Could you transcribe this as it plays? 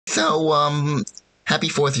So, happy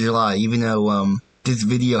 4th of July, even though, this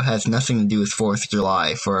video has nothing to do with 4th of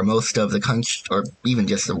July. For most of the country, or even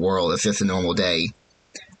just the world, it's just a normal day.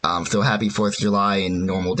 So happy 4th of July and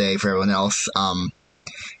normal day for everyone else.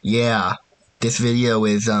 Yeah, this video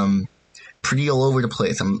is, pretty all over the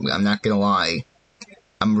place, I'm not gonna lie.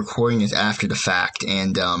 I'm recording this after the fact,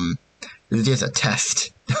 and, this is just a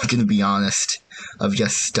test, I'm gonna be honest, of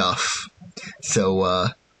just stuff. So,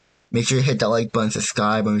 make sure to hit that like button,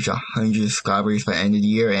 subscribe, and reach 100 subscribers by the end of the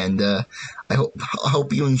year, and, I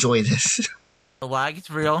hope you enjoy this. The lag is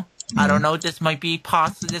real. I don't know, this might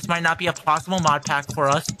not be a possible mod pack for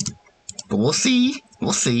us. But we'll see.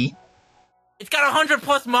 We'll see. It's got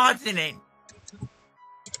 100+ mods in it.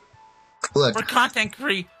 Look, for content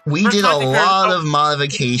creators. We did a lot of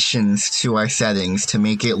modifications to our settings to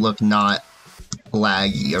make it look not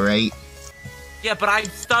laggy, alright? Yeah, but I'm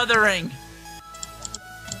stuttering.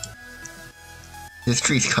 This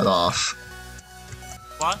tree's cut off.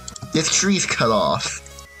 What? This tree's cut off.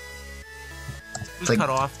 It's like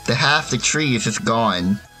cut off? The half the tree is just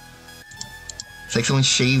gone. It's like someone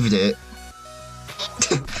shaved it.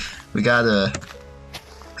 we gotta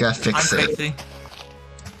fix it. Fixing.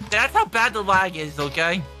 That's how bad the lag is,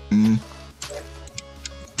 okay?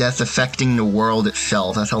 That's affecting the world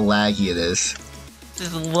itself. That's how laggy it is.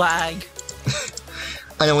 This is lag.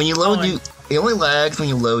 I know, when you load it only lags when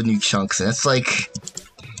you load new chunks, and it's like...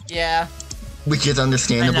 Yeah. Which is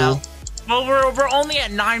understandable. Well, we're only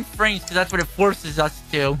at 9 frames, because that's what it forces us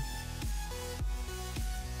to.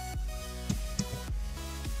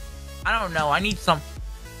 I don't know, I need some...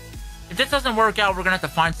 If this doesn't work out, we're gonna have to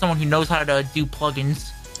find someone who knows how to do plugins.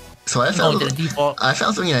 So I found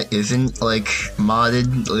something that isn't, like,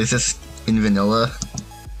 modded, it's just in vanilla.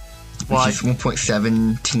 What? Which is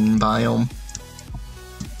 1.17 biome.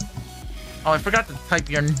 Oh, I forgot to type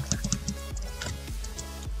your...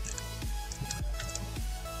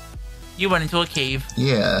 You went into a cave.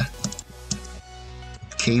 Yeah.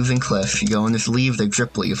 Caves and cliffs. You go in this leaf, they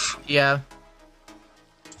drip leaf. Yeah.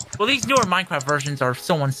 Well, these newer Minecraft versions are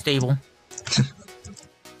so unstable.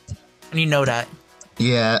 And you know that.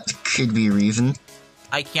 Yeah, could be a reason.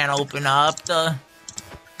 I can't open up the...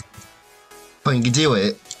 But you can do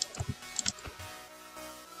it.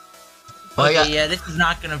 Okay, yeah, this is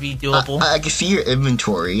not gonna be doable. I can see your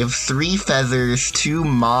inventory. You have 3 feathers, 2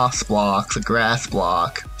 moss blocks, a grass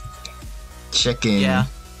block, chicken. Yeah.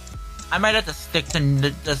 I might have to stick to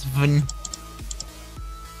this one.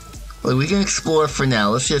 Well, we can explore for now.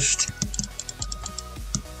 Let's just...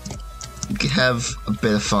 We could have a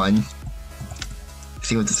bit of fun.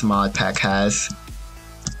 See what this mod pack has.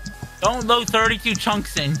 Don't load 32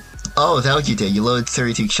 chunks in. Oh, is that what you did? You loaded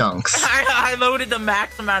 32 chunks. I loaded the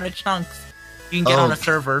max amount of chunks you can get on a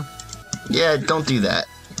server. Yeah, don't do that.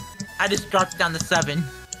 I just dropped it down to 7.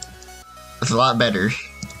 That's a lot better.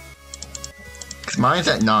 Cause mine's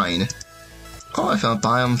at 9. Oh, I found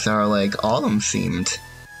biomes that are like autumn-themed.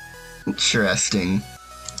 Interesting.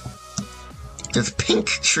 There's pink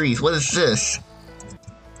trees. What is this?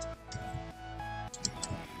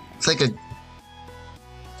 It's like a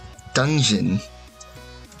dungeon.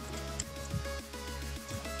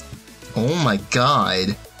 Oh my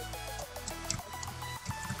god.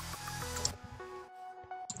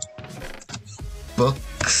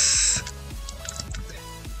 Books.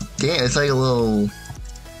 Damn, it's like a little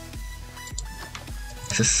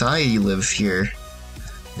society lives here.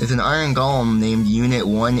 There's an iron golem named Unit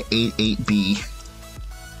 188B.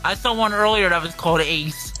 I saw one earlier that was called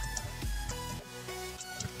Ace.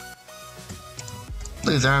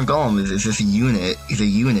 Look, his iron golem is just a unit. He's a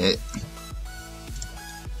unit.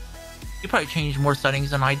 You probably changed more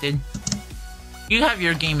settings than I did. You have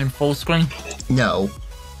your game in full screen? No.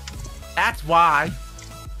 That's why.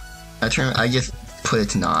 I just put it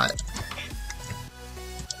to not.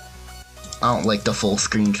 I don't like the full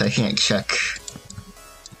screen because I can't check.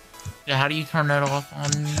 Yeah, how do you turn that off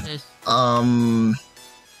on this? I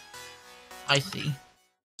see.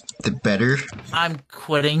 Is it better? I'm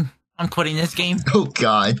quitting. I'm quitting this game. Oh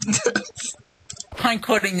god. I'm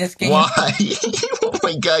quitting this game. Why? Oh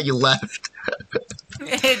my god, you left.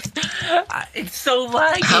 It's so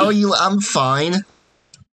laggy. How are you? I'm fine.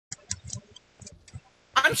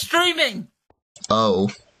 I'm streaming. Oh.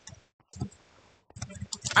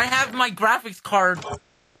 I have my graphics card.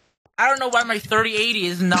 I don't know why my 3080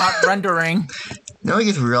 is not rendering. Now I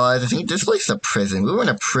just realized, I think this place is a prison. We were in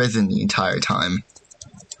a prison the entire time.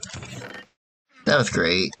 That was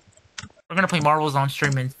great. We're gonna play Marbles on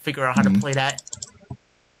stream and figure out how to play that.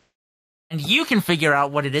 And you can figure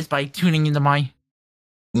out what it is by tuning into my...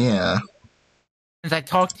 Yeah. Since I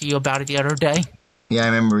talked to you about it the other day. Yeah, I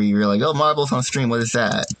remember you were like, oh, marbles on stream, what is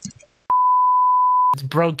that? It's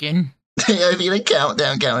broken. I mean, like,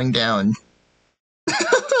 countdown, counting down.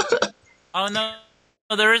 Oh, no.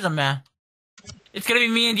 Oh, there is a map. It's gonna be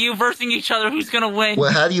me and you versus each other. Who's gonna win?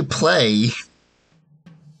 Well, how do you play?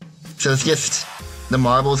 So it's just the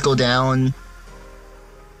marbles go down,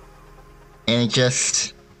 and it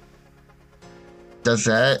just does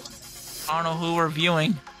that? I don't know who we're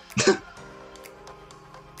viewing.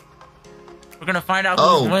 We're gonna find out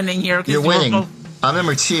who's winning here. You're winning. I'm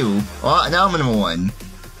number 2. Well, now I'm number 1.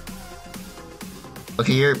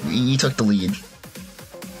 Okay, you took the lead.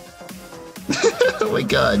 Oh my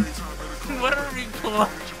god. What are we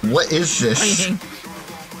playing? What is this?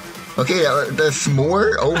 Okay, there's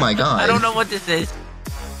more? Oh my god. I don't know what this is.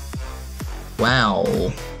 Wow.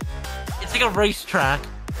 It's like a racetrack.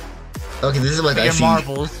 Okay, this is what I see.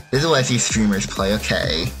 Marbles. This is what I see streamers play.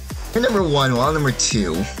 Okay. You're number 1, while I'm number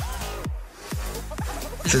 2.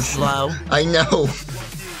 This is slow. I know.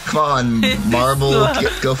 Come on, marble,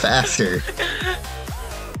 go faster.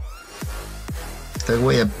 Is there a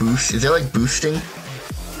way to boost? Is there like boosting?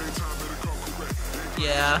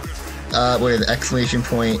 Yeah. Where the exclamation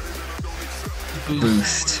point?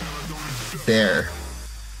 Boost. There.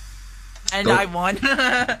 And I won.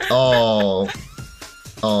 Oh.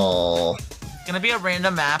 Oh. It's gonna be a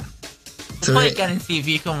random map. So Play again and see if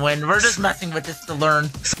you can win. We're just messing with this to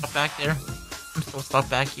learn. Stuff back there. I'm still stuck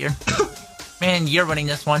back here. Man, you're winning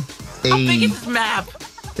this one. How big is this map?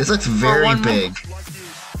 This looks very big.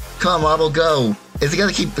 Come on, marble, go. Is it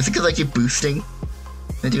because I keep boosting?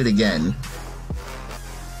 Let me do it again.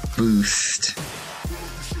 Boost.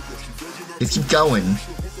 Just keep going.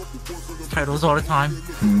 Titles all the time.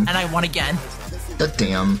 And I won again. God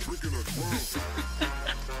damn.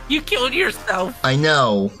 You killed yourself. I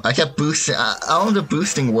know. I kept boosting. I don't know if the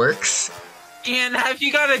boosting works. DNF,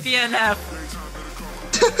 you got a DNF.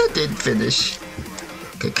 Did finish.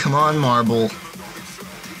 Okay, come on, marble.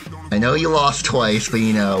 I know you lost twice, but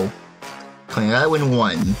you know. I gotta win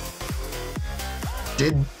 1.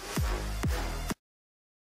 Did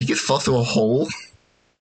you just fall through a hole?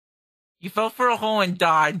 You fell through a hole and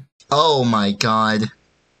died. Oh my god.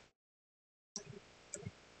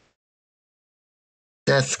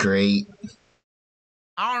 That's great.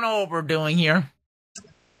 I don't know what we're doing here.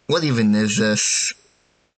 What even is this?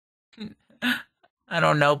 I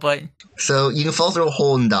don't know, but... So, you can fall through a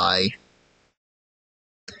hole and die.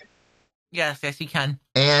 Yes, you can.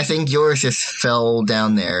 And I think yours just fell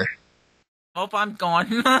down there. Hope I'm gone.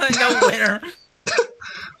 No winner.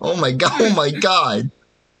 Oh my god.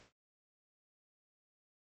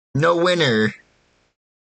 No winner.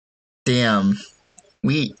 Damn.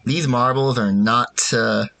 These marbles are not,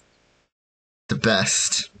 the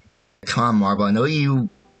best. Come on, marble. I know you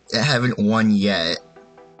haven't won yet.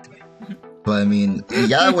 But I mean, you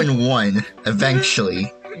gotta win 1,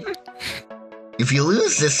 eventually. If you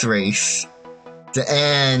lose this race, oh,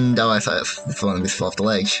 I thought this one was off the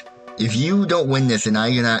ledge. If you don't win this, then I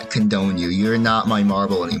do not condone you. You're not my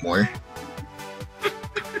marble anymore.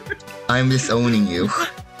 I'm disowning you.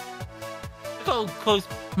 So close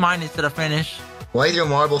mine is to the finish. Why is your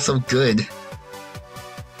marble so good?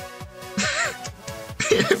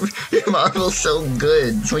 Your marble's so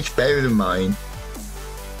good. It's much better than mine.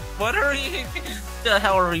 What the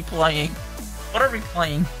hell are we playing? What are we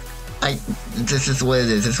playing? This is what it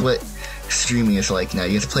is. This is what streaming is like now.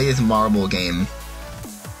 You have to play this marble game.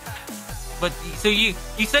 But, so you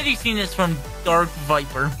said you've seen this from Dark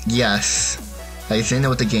Viper. Yes. I just didn't know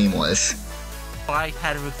what the game was. I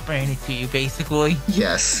had to explain it to you, basically.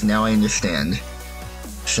 Yes, now I understand.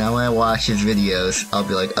 So now when I watch his videos, I'll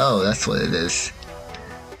be like, oh, that's what it is.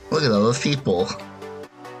 Look at all those people.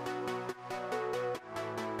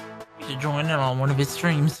 You should join in on one of his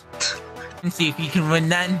streams. And see if you can win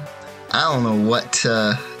then. I don't know what,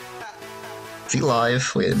 Is he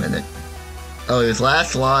live? Wait a minute. Oh, he was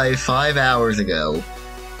last live 5 hours ago.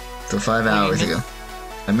 So 5 hours ago.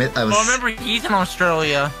 I was... Well, remember, he's in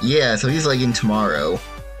Australia. Yeah, so he's like in tomorrow.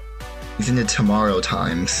 He's in the tomorrow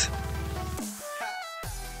times.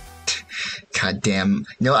 God damn.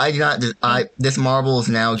 No, I do not... this marble is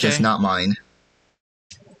now just not mine.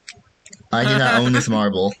 I do not own this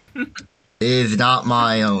marble. It is not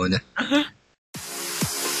my own.